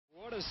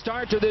The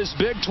start to this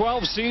Big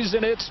 12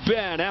 season it's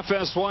been.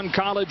 FS1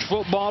 College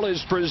Football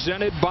is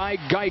presented by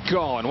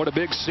Geico. And what a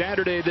big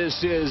Saturday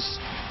this is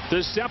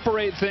to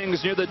separate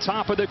things near the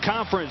top of the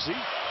conference.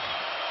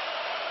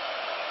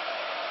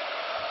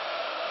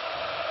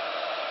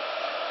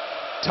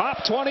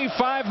 Top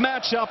 25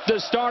 matchup to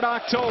start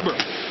October.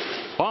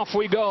 Off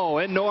we go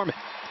in Norman.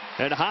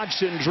 And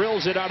Hodgson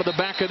drills it out of the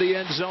back of the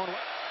end zone.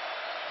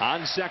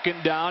 On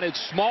second down, it's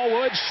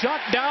Smallwood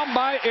shut down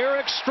by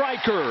Eric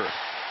Stryker.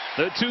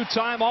 The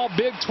two-time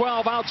All-Big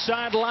 12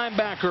 outside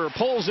linebacker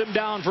pulls him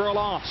down for a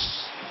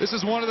loss. This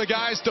is one of the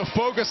guys to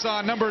focus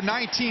on, number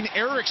 19,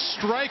 Eric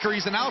Stryker.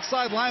 He's an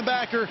outside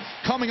linebacker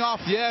coming off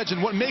the edge,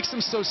 and what makes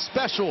him so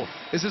special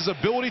is his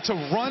ability to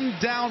run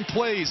down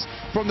plays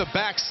from the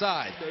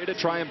backside. To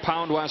try and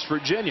pound West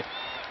Virginia.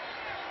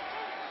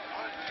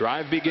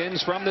 Drive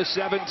begins from the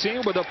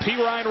 17 with a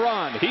Pirine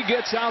run. He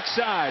gets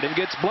outside and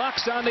gets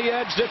blocks on the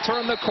edge to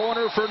turn the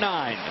corner for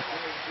 9.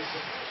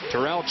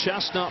 Terrell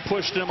Chestnut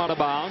pushed him out of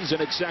bounds, and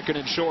it's second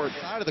and short.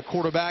 Side of the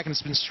quarterback, and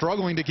has been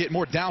struggling to get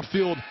more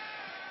downfield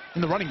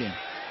in the running game.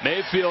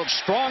 Mayfield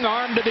strong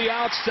arm to the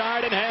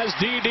outside and has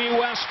D.D.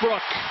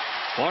 Westbrook,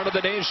 one of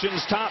the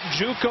nation's top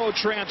JUCO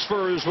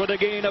transfers, with a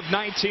gain of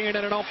 19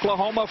 and an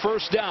Oklahoma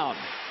first down.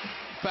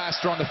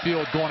 Faster on the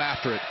field, going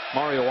after it.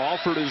 Mario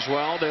Alford as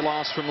well. They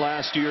lost from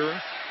last year.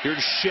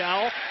 Here's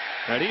Shell,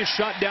 and he's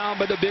shut down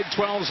by the Big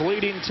 12's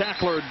leading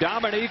tackler,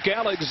 Dominique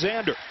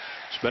Alexander.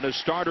 He's been a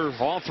starter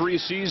all 3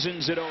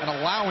 seasons and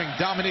allowing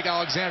Dominique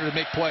Alexander to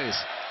make plays.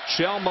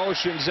 Shell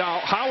motions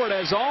out. Howard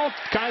has all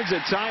kinds of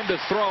time to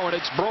throw, and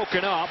it's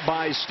broken up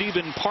by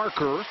Stephen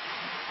Parker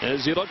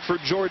as he looked for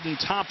Jordan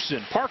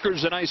Thompson.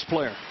 Parker's a nice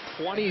player.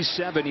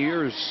 27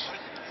 years.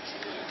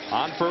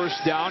 On first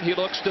down, he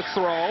looks to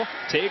throw.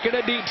 Taking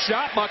a deep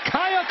shot.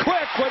 Micaiah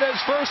Quick with his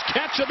first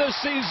catch of the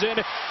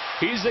season.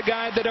 He's the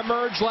guy that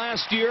emerged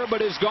last year,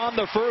 but has gone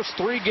the first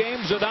 3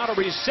 games without a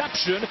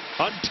reception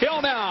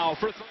until now.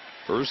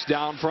 First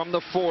down from the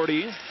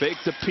 40. Fake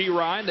to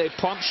Pirine. They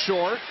pump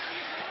short.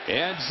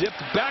 And zipped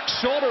back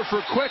shoulder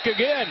for Quick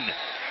again.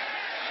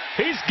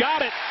 He's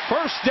got it.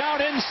 First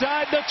down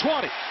inside the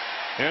 20.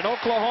 And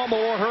Oklahoma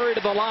will hurry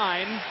to the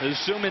line,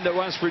 assuming that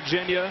West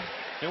Virginia,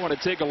 they want to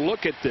take a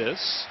look at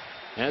this.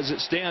 As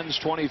it stands,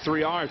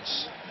 23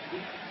 yards.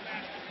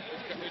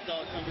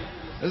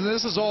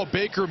 This is all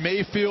Baker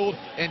Mayfield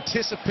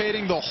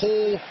anticipating the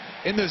hole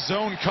in the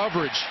zone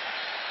coverage.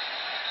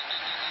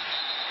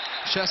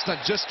 Chestnut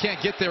just can't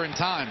get there in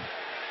time.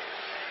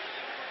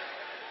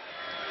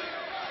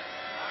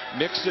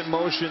 Mixon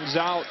motions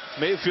out.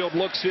 Mayfield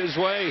looks his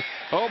way.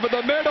 Over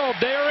the middle.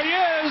 There he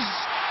is.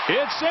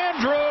 It's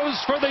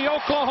Andrews for the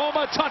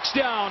Oklahoma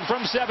touchdown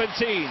from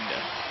 17.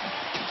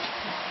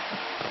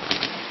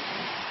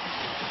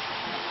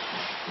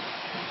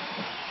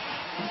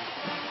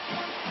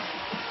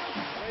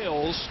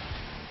 Wales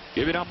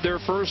giving up their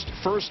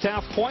first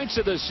half points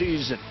of the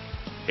season.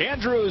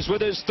 Andrews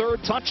with his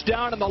 3rd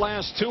touchdown in the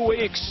last 2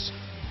 weeks.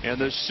 And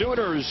the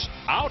Sooners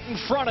out in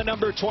front of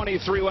number 23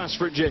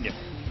 West Virginia. They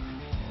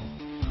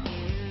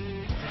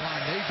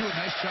do a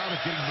nice job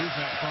of getting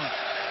movement up front.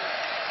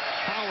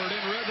 Howard in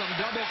rhythm,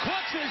 double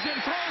clutches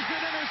and throws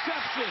an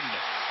interception.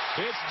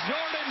 It's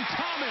Jordan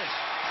Thomas.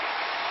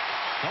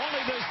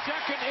 Only the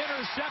 2nd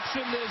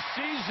interception this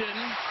season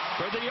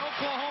for the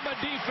Oklahoma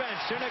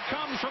defense, and it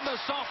comes from the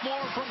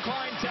sophomore from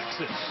Klein,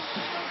 Texas.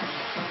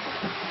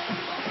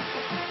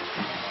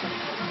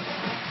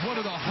 One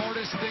of the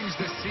hardest things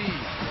to see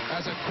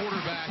as a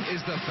quarterback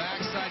is the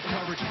backside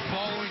coverage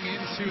following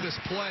into this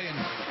play, and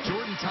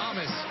Jordan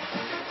Thomas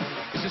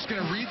is just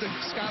going to read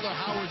Skylar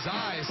Howard's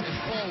eyes and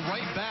fall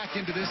right back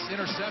into this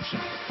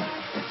interception.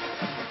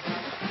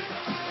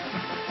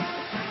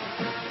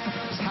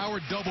 As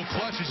Howard double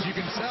clutches, you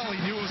can tell he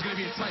knew it was going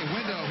to be a tight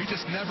window. He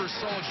just never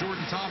saw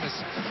Jordan Thomas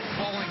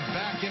falling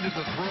back into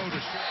the throw.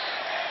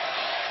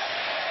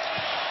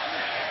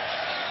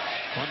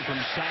 One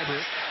from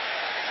Seibert.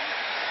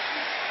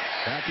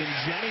 Back in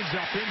Jennings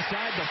up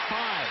inside the 5.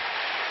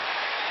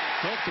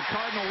 Broke the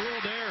Cardinal rule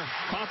there.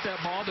 Caught that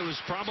ball that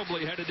was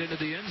probably headed into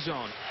the end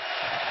zone.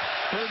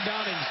 3rd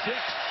down and 6.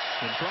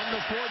 And from the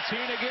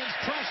 14 against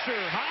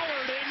pressure.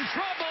 Howard in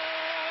trouble.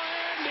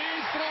 And he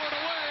threw it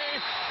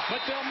away.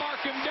 But they'll mark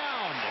him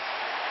down.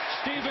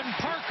 Stephen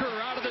Parker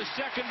out of the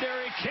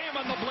secondary came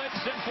on the blitz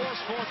and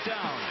forced 4th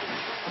down.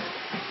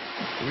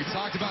 We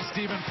talked about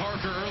Stephen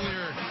Parker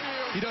earlier.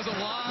 He does a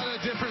lot of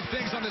different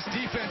things on this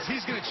defense.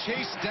 He's going to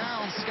chase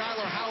down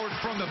Skylar Howard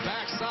from the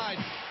backside.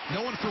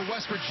 No one for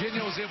West Virginia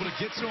was able to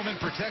get to him in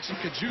protection.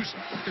 Could just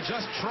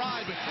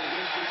try, but...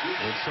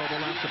 And so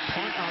they'll have to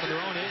punt out of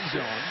their own end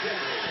zone.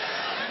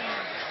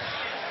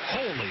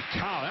 Holy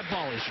cow, that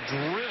ball is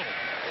drilled.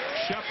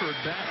 Shepard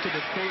back to the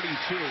 32.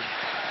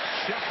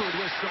 Shepard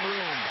with some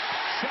room.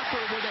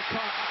 Shepard with a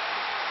cut.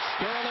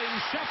 Sterling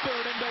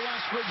Shepard into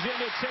West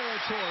Virginia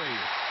territory.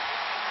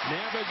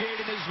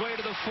 Navigating his way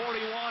to the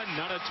 41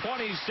 on a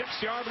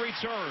 26-yard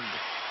return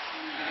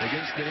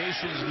against the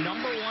nation's #1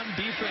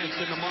 defense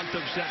in the month of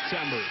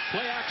September.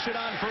 Play action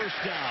on first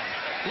down.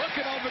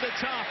 Looking over the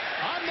top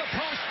on the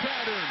post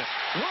pattern.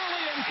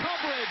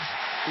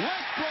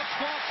 Westbrook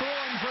fought through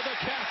him for the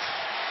catch.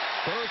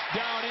 First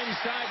down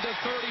inside the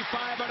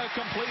 35 and a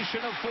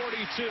completion of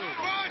 42.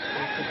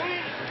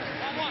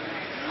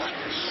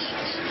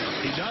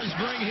 He does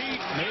bring heat.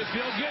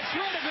 Mayfield gets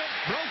rid of it.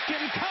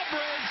 Broken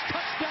coverage.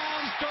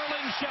 Touchdown,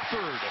 Sterling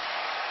Shepard.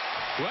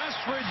 West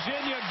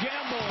Virginia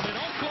gambled, and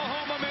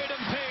Oklahoma made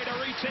him pay to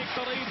retake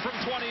the lead from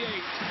 28.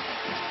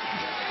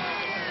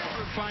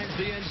 Finds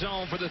the end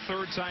zone for the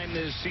third time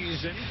this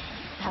season.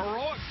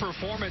 Heroic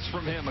performance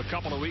from him a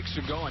couple of weeks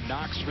ago in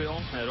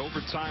Knoxville. That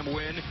overtime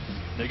win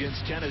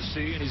against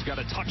Tennessee, and he's got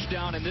a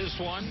touchdown in this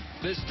one.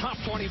 This top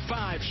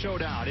 25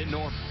 showdown in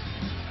Norman.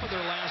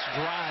 Their last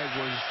drive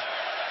was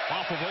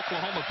off of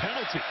Oklahoma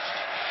penalties.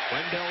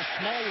 Wendell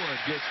Smallwood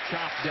gets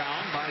chopped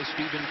down by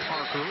Stephen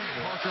Parker.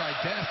 Parker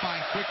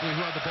identifying quickly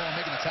who had the ball and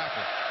making the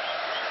tackle.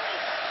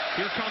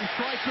 Here comes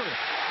Stryker.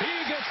 He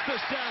gets the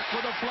sack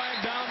with a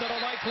flag down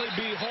that'll likely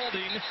be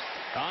holding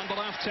on the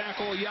left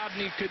tackle,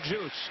 Yadni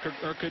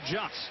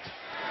Kajust.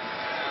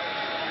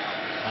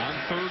 On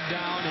third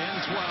down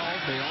and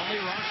 12, they only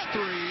rush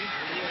 3.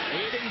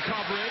 8 in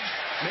coverage.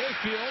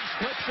 Mayfield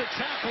slips a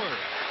tackler.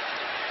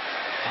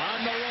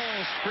 On the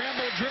roll,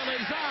 scramble drill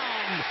is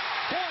on.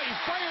 Boy, he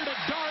fired a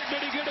dart.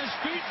 Did he get his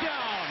feet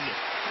down?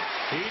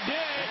 He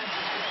did.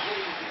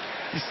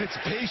 He sits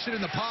patient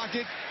in the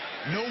pocket.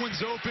 No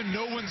one's open.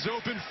 No one's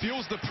open.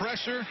 Feels the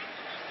pressure.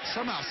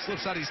 Somehow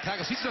slips out of these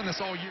tackles. He's done this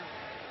all year.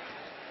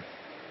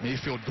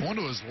 Mayfield going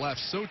to his left.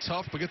 So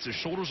tough, but gets his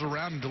shoulders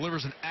around and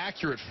delivers an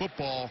accurate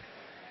football.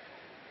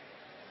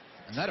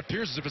 And that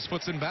appears as if his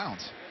foot's in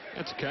bounds.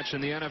 That's a catch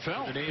in the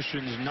NFL. The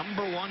nation's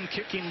 #1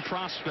 kicking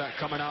prospect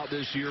coming out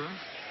this year,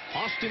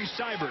 Austin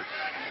Seibert.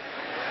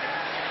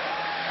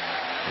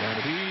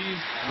 And he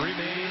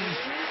remains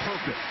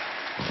perfect.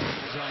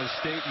 He's on a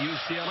state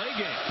UCLA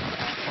game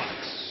on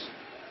Fox.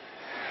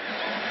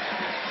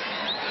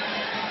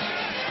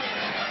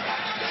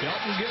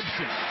 Shelton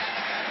Gibson.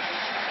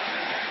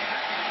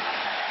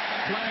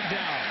 Flag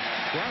down.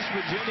 West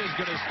Virginia is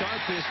going to start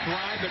this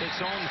drive at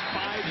its own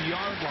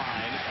 5-yard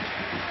line,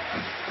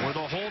 with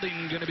a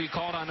holding going to be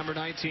called on number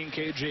 19,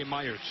 KJ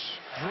Myers.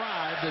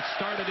 Drive that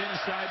started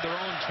inside their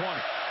own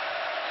 20.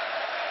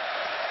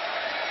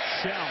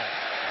 Shell.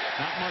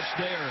 Not much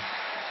there.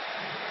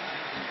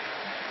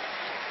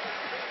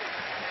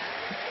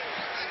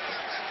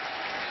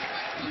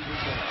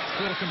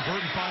 Little convert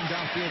and find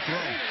downfield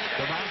throw.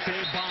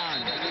 Devontae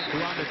Bond,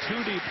 who on the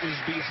 2-deep is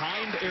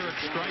behind Eric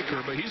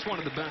Stryker, but he's one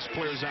of the best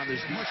players on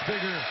this team. Much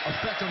bigger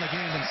effect on the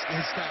game than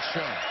his stats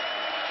show.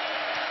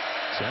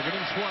 2nd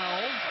and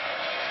 12.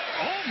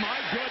 Oh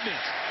my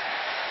goodness.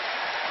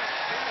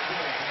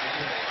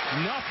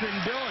 Nothing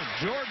doing.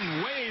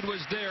 Jordan Wade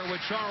was there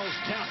with Charles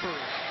Tapper.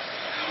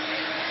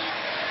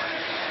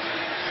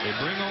 They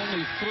bring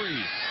only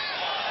 3.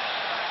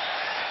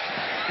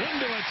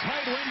 Into a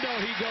tight window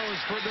he goes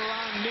for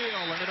Deron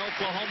Neal, and an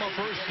Oklahoma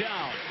first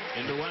down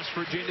into West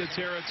Virginia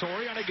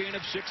territory on a gain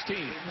of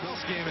 16.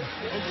 Close game, and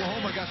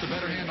Oklahoma got the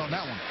better hand on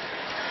that one.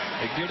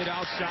 They get it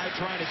outside,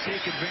 trying to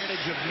take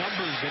advantage of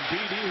numbers, and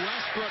D.D.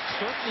 Westbrook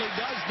certainly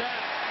does that.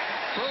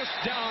 First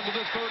down to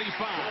the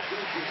 35.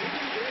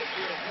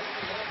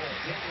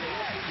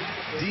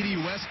 D.D.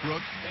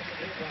 Westbrook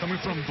coming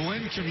from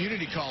Blinn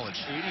Community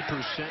College.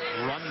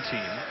 80% run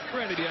team.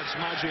 Granted, he had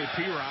Samaje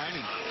Perine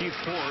and Keith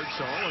Ford,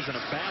 so it wasn't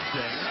a bad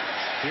thing.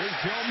 Here's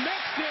Joe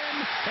Mixon,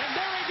 and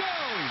there he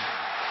goes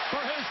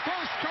for his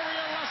first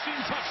career rushing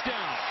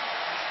touchdown.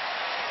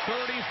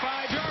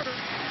 35-yarder.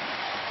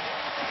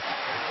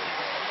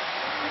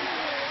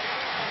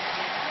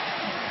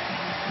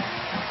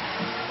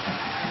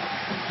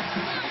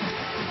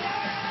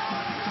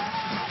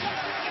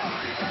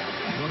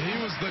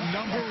 The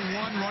 #1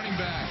 running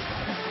back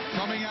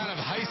coming out of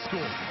high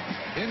school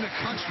in the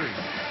country.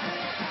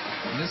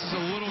 And this is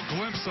a little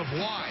glimpse of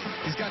why.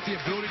 He's got the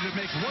ability to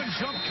make one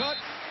jump cut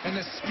and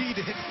the speed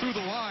to hit through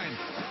the line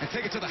and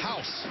take it to the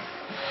house.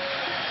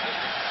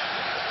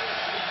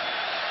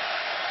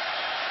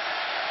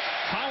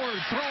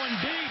 Howard throwing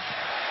deep.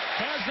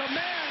 Has a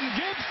man.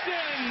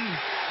 Gibson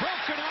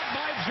broken up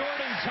by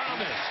Jordan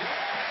Thomas.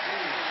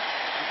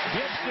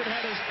 Gibson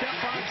had a step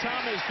on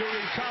Thomas, who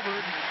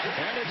recovered,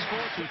 and it's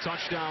 2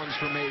 touchdowns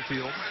for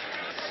Mayfield.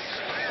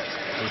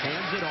 He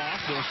hands it off.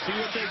 They'll see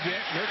what they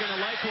get. They're going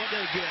to like what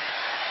they get.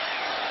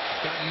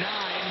 Got 9.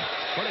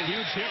 What a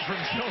huge hit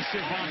from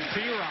Joseph on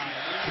Perine.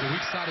 To the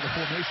weak side of the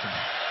formation.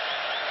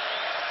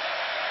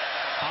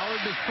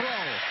 Howard to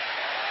throw.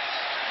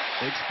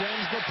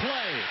 Extends the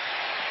play.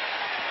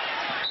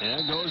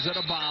 And goes out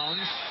of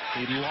bounds.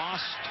 He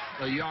lost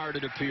a yard,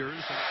 it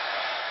appears.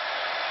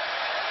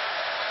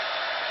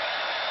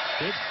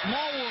 It's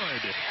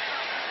Smallwood.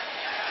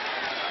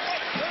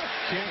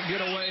 Can't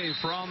get away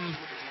from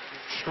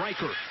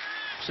Stryker.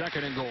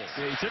 2nd and goal.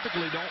 They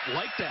typically don't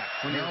like that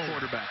when you're a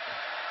quarterback.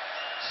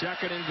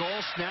 2nd and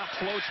goal. Snap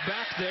floats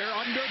back there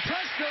under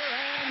pressure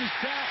and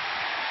sacked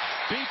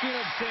Speaking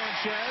of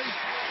Sanchez,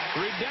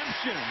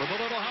 redemption with a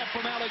little help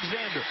from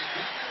Alexander.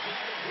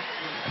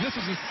 And this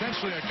is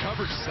essentially a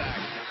coverage sack.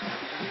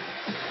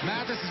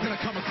 Mathis is going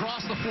to come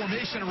across the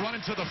formation and run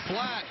into the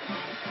flat.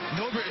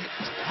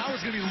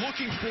 Howard's going to be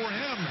looking for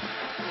him.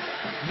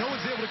 No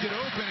one's able to get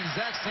open, and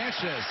Zach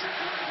Sanchez.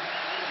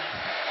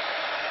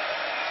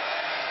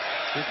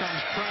 Here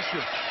comes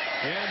pressure,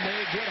 and they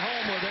get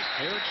home with it.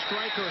 Eric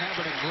Striker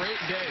having a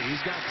great day.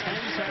 He's got 10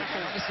 tackles.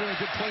 Obviously a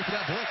good play for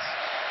that blitz.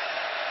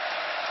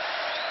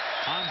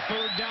 On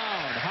third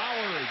down,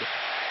 Howard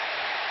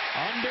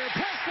under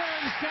pressure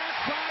and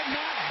sacked by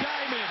Matt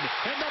Diamond,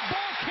 and the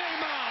ball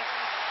came out.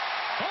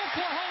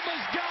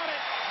 Oklahoma's got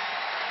it.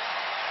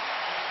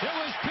 It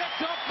was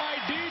picked up by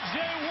DJ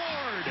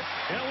Ward.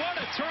 And what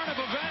a turn of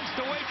events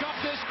to wake up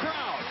this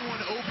crowd.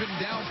 One open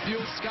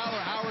downfield.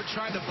 Skylar Howard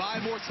trying to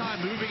buy more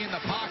time, moving in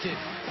the pocket.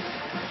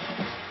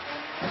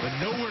 But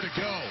nowhere to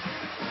go.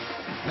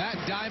 Matt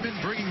Diamond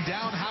bringing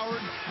down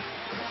Howard,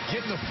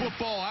 getting the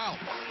football out.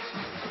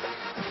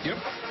 Yep.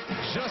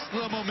 Just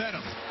the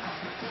momentum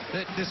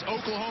that this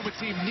Oklahoma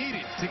team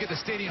needed to get the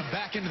stadium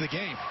back into the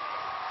game.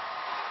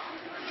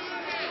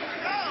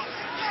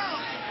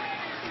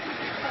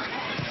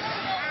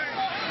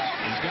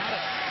 Got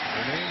it.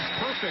 Remains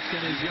perfect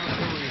in his young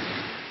career.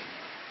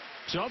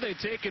 So they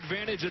take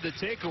advantage of the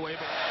takeaway.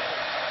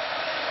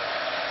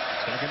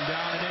 Second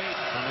down and 8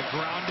 on the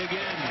ground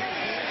again.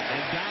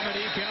 And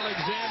Dominique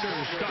Alexander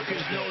stuck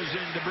his nose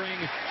in to bring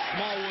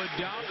Smallwood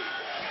down.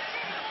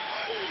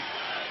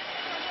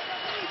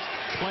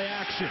 Play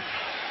action.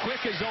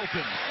 Quick is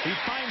open. He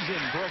finds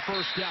him for a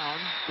first down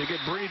to get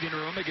breathing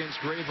room against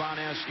Rayvon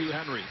Askew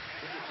Henry.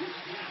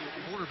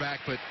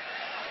 Quarterback, but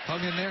hung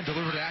in there and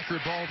delivered an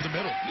accurate ball over the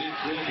middle.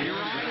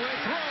 Piron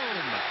with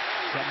room.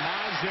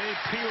 Samaje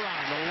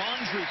Piron, the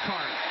laundry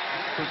cart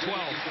for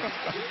 12.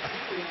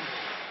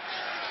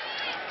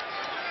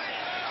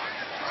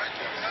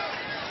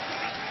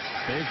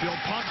 Mayfield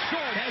pumps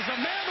short, has a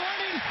man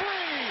running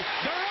free.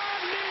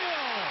 Deron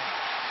Neal.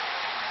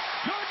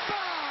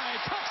 Goodbye.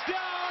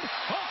 Touchdown,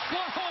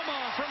 Oklahoma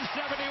from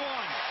 71.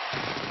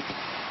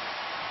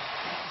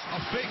 A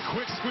fake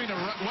quick screen to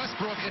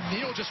Westbrook, and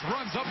Neal just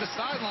runs up the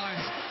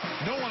sidelines.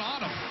 No one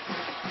on him.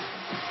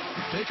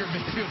 Baker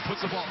Mayfield puts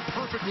the ball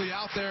perfectly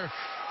out there,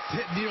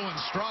 hit Neal in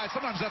stride.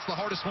 Sometimes that's the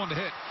hardest one to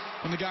hit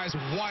when the guy's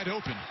wide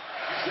open.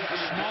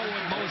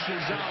 Smallwood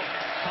motions out.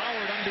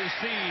 Howard under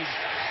siege.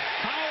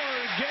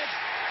 Howard gets...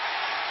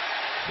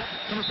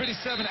 Number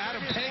 57,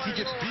 Adam Pankey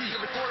gets beat.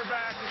 The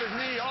quarterback with his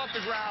knee off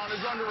the ground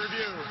is under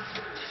review.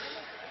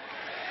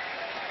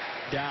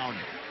 Down.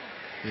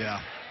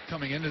 Yeah.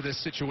 Coming into this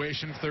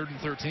situation, 3rd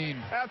and 13.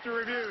 After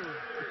review,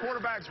 the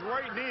quarterback's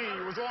right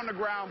knee was on the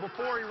ground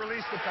before he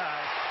released the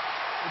pass.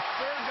 It's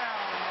 3rd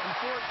down and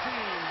 14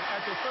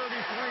 at the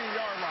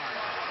 33-yard line.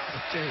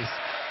 Okay,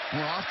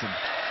 more often.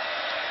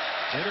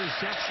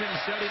 Interception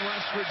setting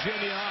West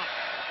Virginia up.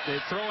 They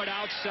throw it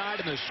outside,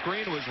 and the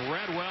screen was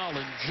read well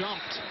and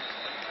jumped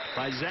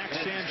by Zach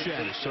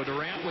Sanchez. So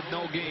Durant with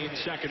no gain,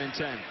 2nd and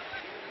 10.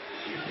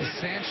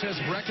 Sanchez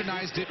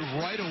recognized it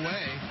right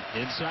away.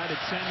 Inside of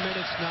 10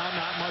 minutes now,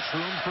 not much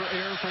room for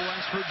error for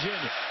West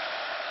Virginia.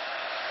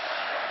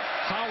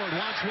 Howard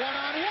wants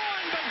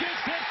one-on-one, but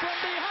gets hit from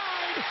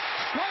behind.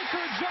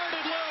 Striker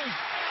darted loose.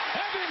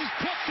 Evans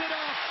picked it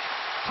up.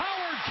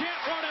 Howard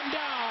can't run him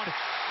down.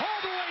 All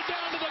the way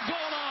down to the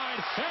goal line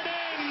and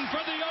in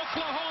for the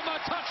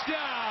Oklahoma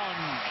touchdown.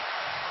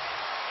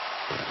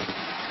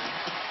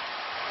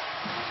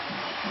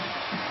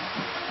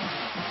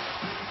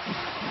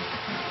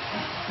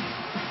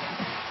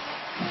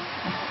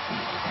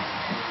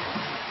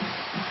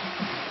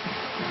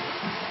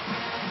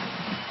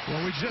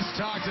 Well, we just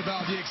talked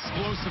about the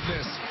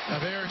explosiveness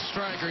of Eric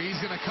Striker.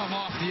 He's going to come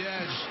off the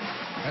edge,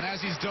 and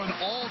as he's done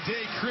all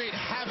day, create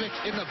havoc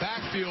in the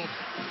backfield.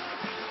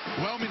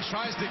 Wellman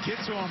tries to get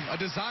to him, a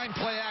design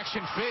play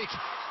action fake.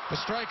 The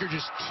Striker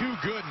just too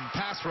good in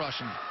pass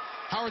rushing.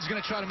 Howard's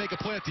going to try to make a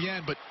play at the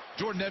end, but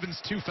Jordan Evans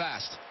too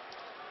fast.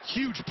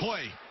 Huge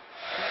play.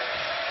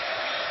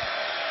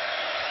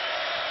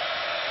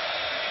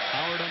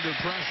 Howard under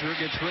pressure,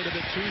 gets rid of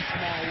it to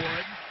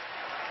Smallwood.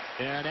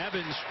 And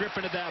Evans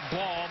stripping at that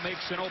ball,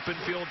 makes an open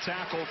field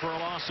tackle for a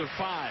loss of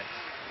 5.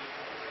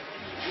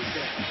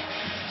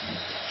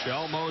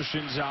 Shell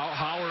motions out.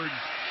 Howard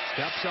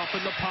steps up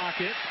in the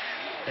pocket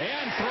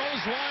and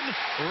throws one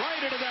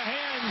right into the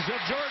hands of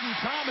Jordan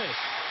Thomas.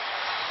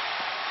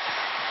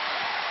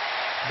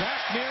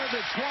 Back near the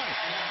 20.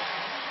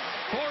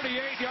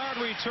 48-yard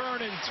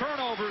return and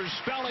turnovers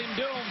spelling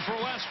doom for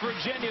West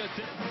Virginia.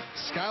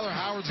 Skylar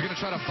Howard's going to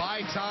try to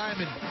buy time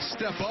and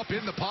step up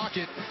in the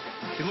pocket.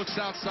 He looks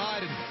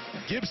outside, and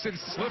Gibson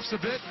slips a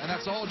bit, and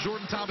that's all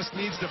Jordan Thomas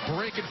needs to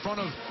break in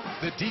front of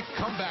the deep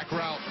comeback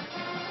route.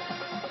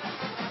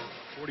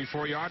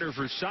 44-yarder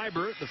for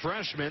Seibert, the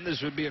freshman.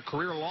 This would be a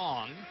career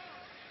long.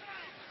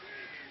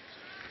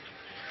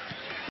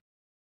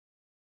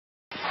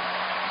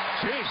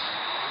 Jeez,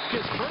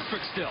 gets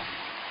perfect still.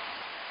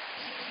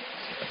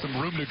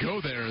 Some room to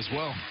go there as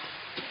well.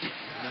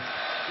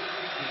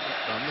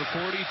 From the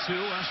 42,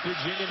 West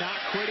Virginia not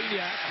quitting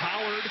yet.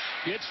 Howard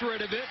gets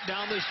rid of it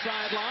down the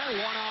sideline.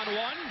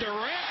 One-on-one.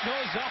 Durant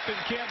goes up and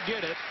can't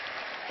get it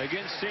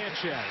against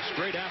Sanchez.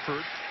 Great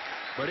effort,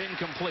 but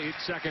incomplete.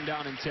 Second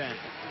down and 10.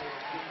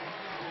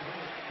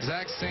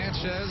 Zach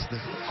Sanchez, the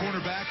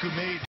cornerback who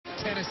made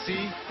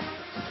Tennessee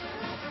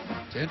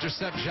to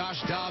intercept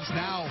Josh Dobbs,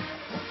 now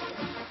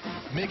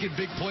making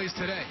big plays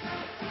today.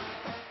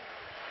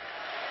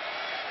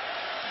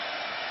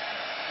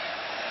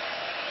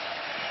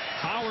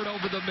 Howard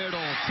over the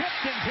middle,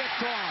 tipped and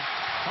picked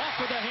off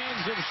of the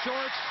hands of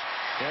Shorts,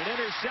 and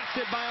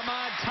intercepted by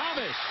Ahmad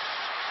Thomas,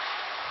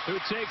 who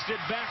takes it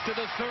back to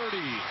the 30.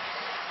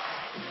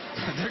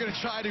 They're going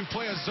to try to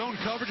play a zone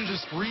coverage and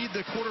just read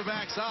the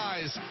quarterback's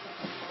eyes.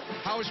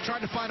 Howard's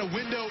trying to find a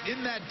window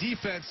in that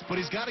defense,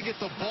 but he's got to get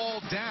the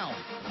ball down.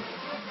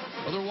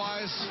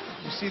 Otherwise,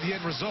 you see the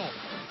end result.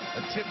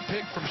 A tip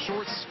pick from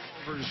Shorts.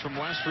 From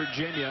West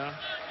Virginia.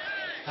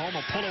 Home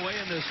will pull away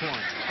in this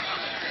one.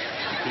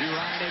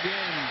 Ryan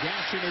again,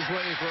 gashing his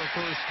way for a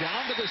first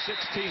down to the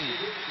 16.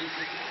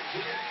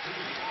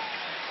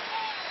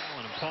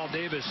 And Paul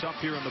Davis up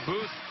here in the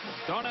booth.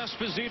 Don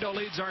Esposito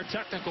leads our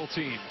technical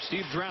team.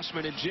 Steve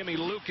Dressman and Jimmy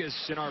Lucas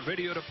in our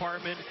video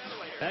department.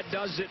 That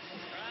does it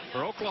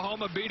for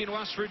Oklahoma, beating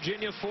West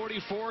Virginia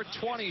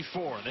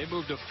 44-24. They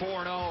moved to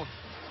 4-0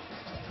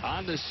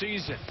 on the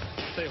season.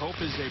 They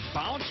hope is a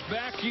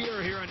bounce-back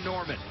year here in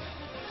Norman.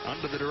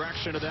 Under the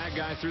direction of that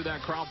guy through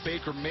that crowd,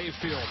 Baker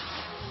Mayfield.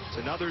 It's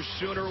another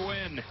Sooner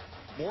win.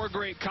 More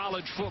great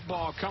college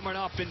football coming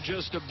up in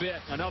just a bit.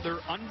 Another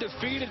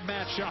undefeated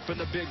matchup in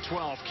the Big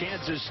 12.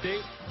 Kansas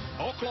State,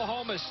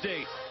 Oklahoma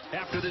State.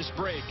 After this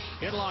break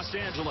in Los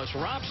Angeles,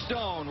 Rob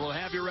Stone will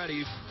have you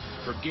ready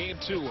for Game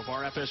 2 of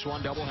our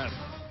FS1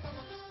 doubleheader.